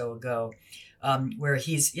decade or so ago, where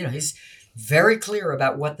he's very clear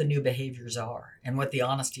about what the new behaviors are and what the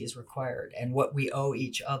honesty is required and what we owe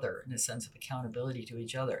each other in a sense of accountability to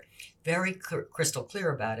each other. Very crystal clear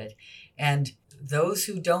about it. And those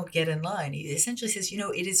who don't get in line, he essentially says,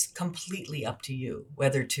 it is completely up to you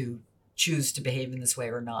whether to choose to behave in this way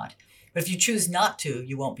or not. But if you choose not to,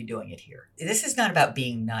 you won't be doing it here. This is not about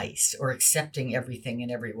being nice or accepting everything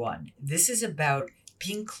and everyone. This is about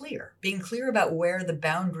being clear about where the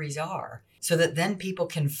boundaries are, so that then people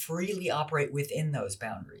can freely operate within those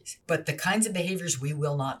boundaries. But the kinds of behaviors we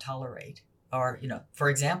will not tolerate are, for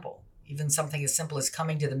example, even something as simple as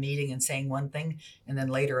coming to the meeting and saying one thing, and then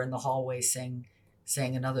later in the hallway saying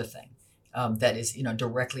another thing. That is,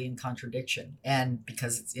 directly in contradiction. And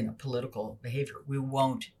because it's, political behavior, we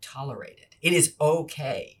won't tolerate it. It is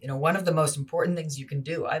okay. One of the most important things you can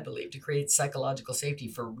do, I believe, to create psychological safety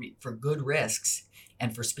for good risks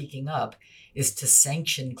and for speaking up is to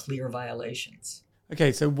sanction clear violations.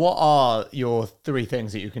 Okay, so what are your 3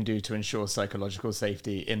 things that you can do to ensure psychological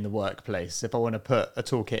safety in the workplace? If I want to put a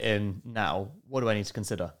toolkit in now, what do I need to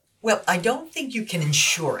consider? Well, I don't think you can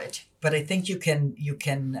ensure it, but I think you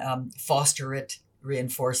can foster it,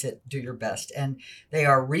 reinforce it, do your best. And they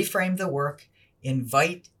are: reframe the work,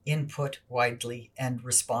 invite input widely, and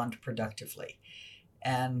respond productively.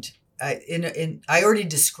 And I already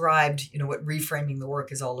described, what reframing the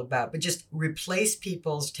work is all about, but just replace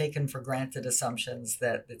people's taken for granted assumptions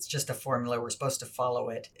that it's just a formula, we're supposed to follow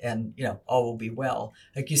it, and, all will be well.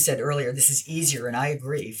 Like you said earlier, this is easier, and I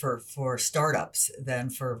agree, for startups than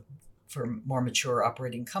for more mature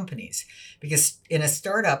operating companies. Because in a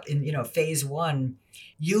startup, in, phase 1,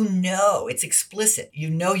 it's explicit.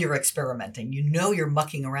 You're experimenting. You're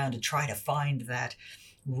mucking around to try to find that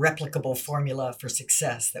replicable formula for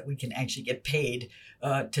success that we can actually get paid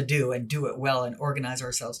to do, and do it well, and organize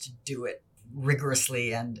ourselves to do it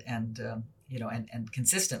rigorously and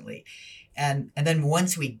consistently. And then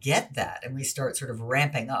once we get that and we start sort of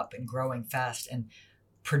ramping up and growing fast and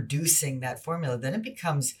producing that formula, then it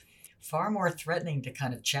becomes far more threatening to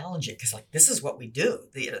kind of challenge it, because this is what we do.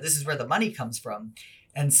 This is where the money comes from.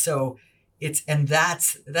 And so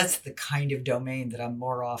that's the kind of domain that I'm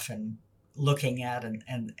more often looking at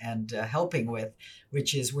and helping with,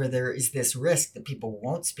 which is where there is this risk that people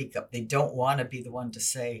won't speak up. They don't want to be the one to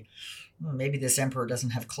say, maybe this emperor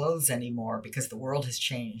doesn't have clothes anymore because the world has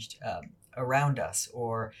changed around us,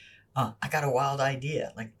 or I got a wild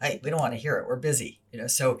idea. Hey, we don't want to hear it. We're busy.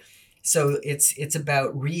 So it's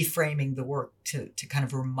about reframing the work to kind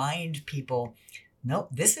of remind people, no,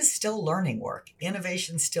 this is still learning work.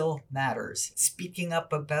 Innovation still matters. Speaking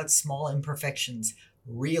up about small imperfections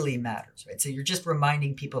really matters, right? So you're just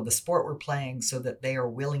reminding people the sport we're playing so that they are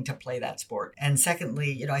willing to play that sport. And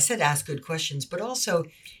secondly, I said ask good questions, but also,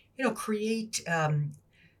 create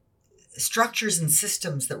structures and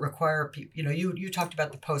systems that require people. You talked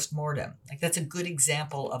about the postmortem. That's a good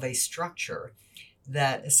example of a structure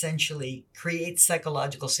that essentially creates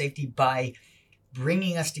psychological safety by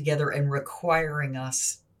bringing us together and requiring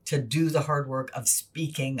us to do the hard work of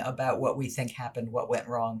speaking about what we think happened, what went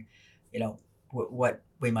wrong, what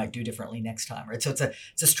we might do differently next time, right? So it's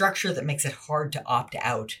a structure that makes it hard to opt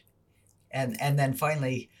out. And then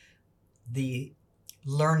finally, the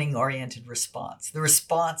learning-oriented response. The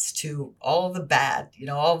response to all the bad,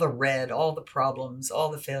 all the red, all the problems, all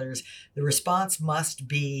the failures. The response must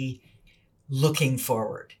be looking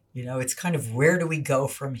forward. It's kind of, where do we go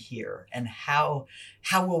from here, and how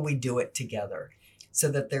will we do it together? So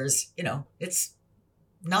that there's, it's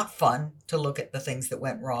not fun to look at the things that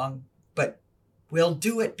went wrong, but we'll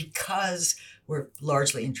do it because we're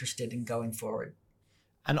largely interested in going forward.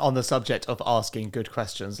 And on the subject of asking good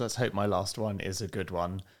questions, let's hope my last one is a good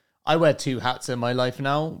one. I wear two hats in my life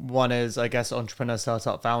now. One is, I guess, entrepreneur,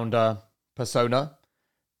 startup founder persona.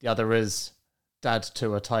 The other is dad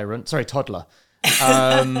to a toddler.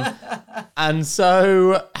 And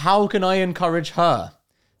so how can I encourage her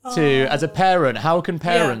to, as a parent, how can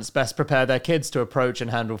parents best prepare their kids to approach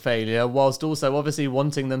and handle failure whilst also obviously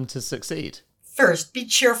wanting them to succeed? First, be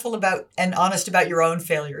cheerful about and honest about your own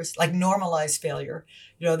failures, like normalize failure.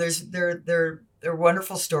 There are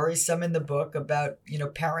wonderful stories, some in the book, about,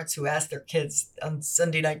 parents who ask their kids on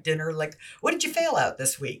Sunday night dinner, like, what did you fail out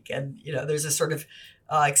this week? And, there's a sort of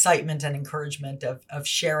excitement and encouragement of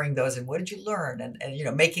sharing those, and what did you learn? And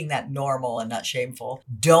making that normal and not shameful.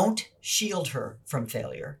 Don't shield her from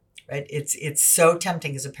failure. Right? It's so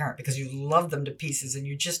tempting as a parent, because you love them to pieces and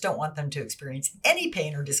you just don't want them to experience any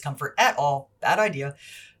pain or discomfort at all. Bad idea.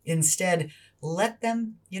 Instead, let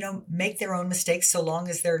them, make their own mistakes, so long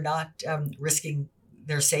as they're not risking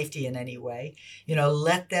their safety in any way.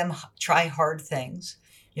 Let them try hard things.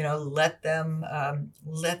 Let them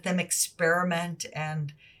experiment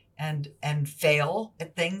and fail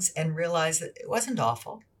at things and realize that it wasn't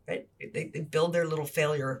awful. Right? They build their little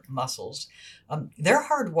failure muscles. They're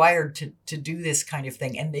hardwired to do this kind of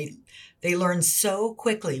thing, and they learn so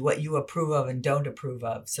quickly what you approve of and don't approve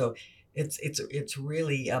of. So it's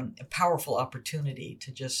really a powerful opportunity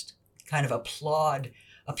to just kind of applaud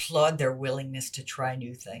their willingness to try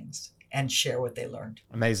new things and share what they learned.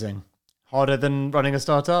 Amazing. Harder than running a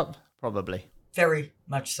startup? Probably. Very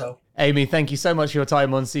much so. Amy, thank you so much for your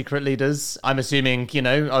time on Secret Leaders. I'm assuming,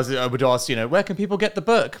 I would ask, where can people get the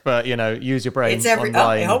book? But, use your brain online.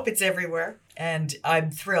 I hope it's everywhere. And I'm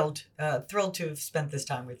thrilled to have spent this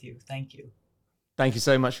time with you. Thank you. Thank you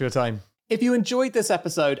so much for your time. If you enjoyed this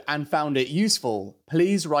episode and found it useful,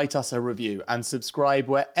 please write us a review and subscribe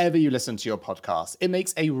wherever you listen to your podcast. It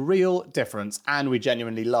makes a real difference, and we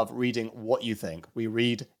genuinely love reading what you think. We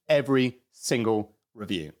read every single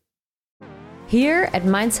review. Here at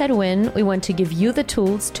Mindset Win, we want to give you the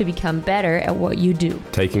tools to become better at what you do.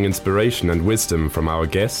 Taking inspiration and wisdom from our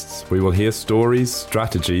guests, we will hear stories,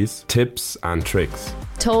 strategies, tips, and tricks.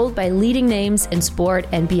 Told by leading names in sport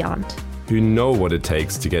and beyond, who know what it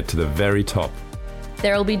takes to get to the very top.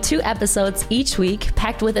 There will be 2 episodes each week,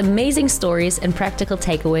 packed with amazing stories and practical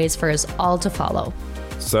takeaways for us all to follow.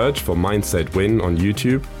 Search for Mindset Win on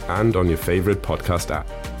YouTube and on your favorite podcast app.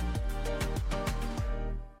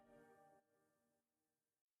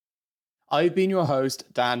 I've been your host,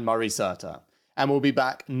 Dan Murray-Serter, and we'll be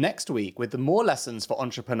back next week with more lessons for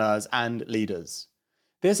entrepreneurs and leaders.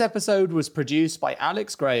 This episode was produced by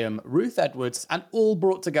Alex Graham, Ruth Edwards, and all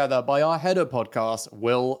brought together by our head of podcast,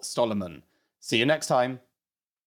 Will Stollerman. See you next time.